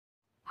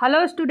Hello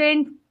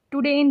student,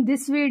 today in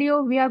this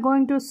video we are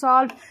going to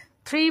solve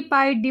 3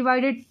 pi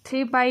divided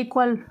 3 pi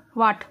equal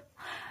what?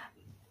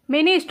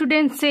 Many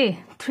students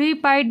say 3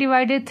 pi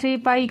divided 3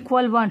 pi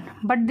equal 1,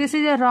 but this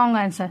is a wrong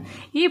answer.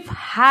 If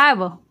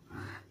have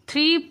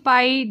 3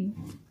 pi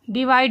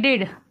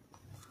divided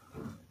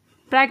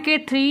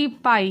bracket 3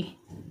 pi,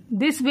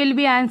 this will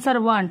be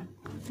answer 1.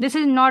 This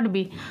is not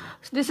B.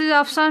 This is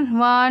option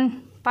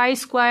 1, pi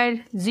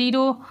square,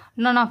 0,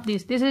 none of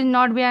this. This is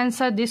not be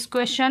answer this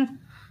question.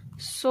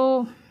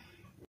 So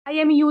I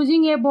am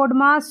using a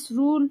BODMAS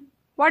rule.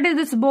 What is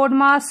this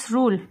BODMAS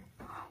rule?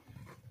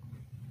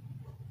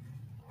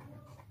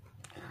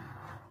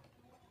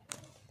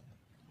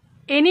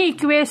 Any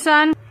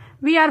equation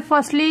we are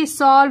firstly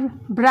solve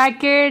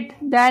bracket,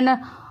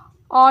 then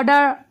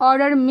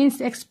order means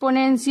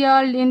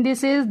exponential, in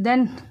this is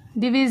then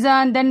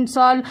division, then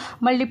solve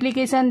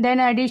multiplication, then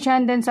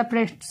addition, then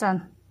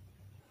subtraction.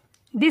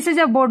 This is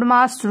a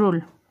BODMAS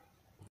rule.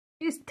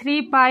 This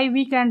 3 pi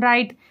we can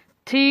write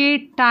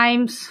 3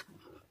 times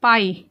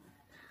pi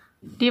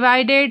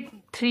divided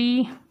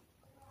 3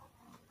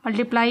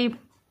 multiply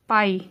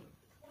pi.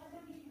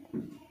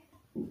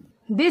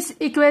 This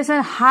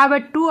equation have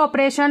a two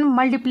operation,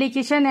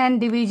 multiplication and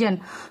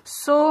division.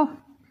 So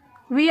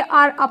we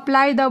are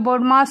apply the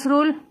BODMAS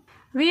rule.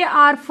 We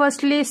are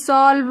firstly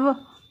solve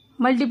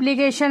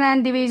multiplication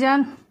and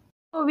division.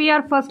 So we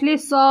are firstly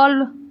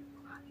solve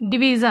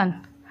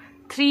division.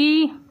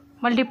 3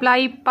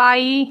 multiply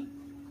pi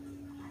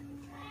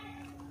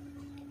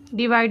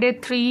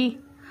divided 3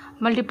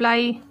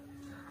 multiply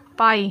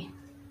pi.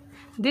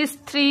 This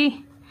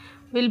 3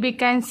 will be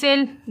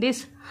cancelled.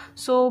 This,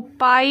 so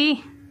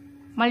pi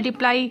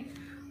multiply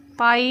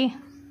pi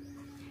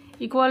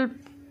equal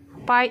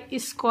pi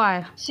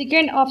square.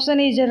 Second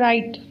option is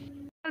right.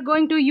 We are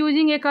going to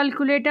using a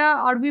calculator,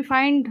 or we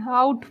find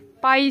out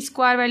pi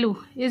square value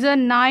is a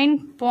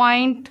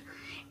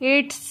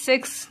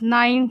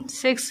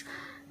 9.8696 ...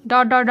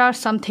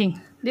 something.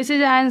 This is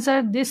the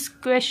answer this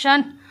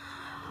question.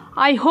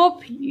 I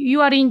hope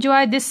you are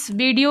enjoy this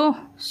video.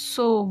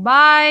 So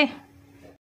bye.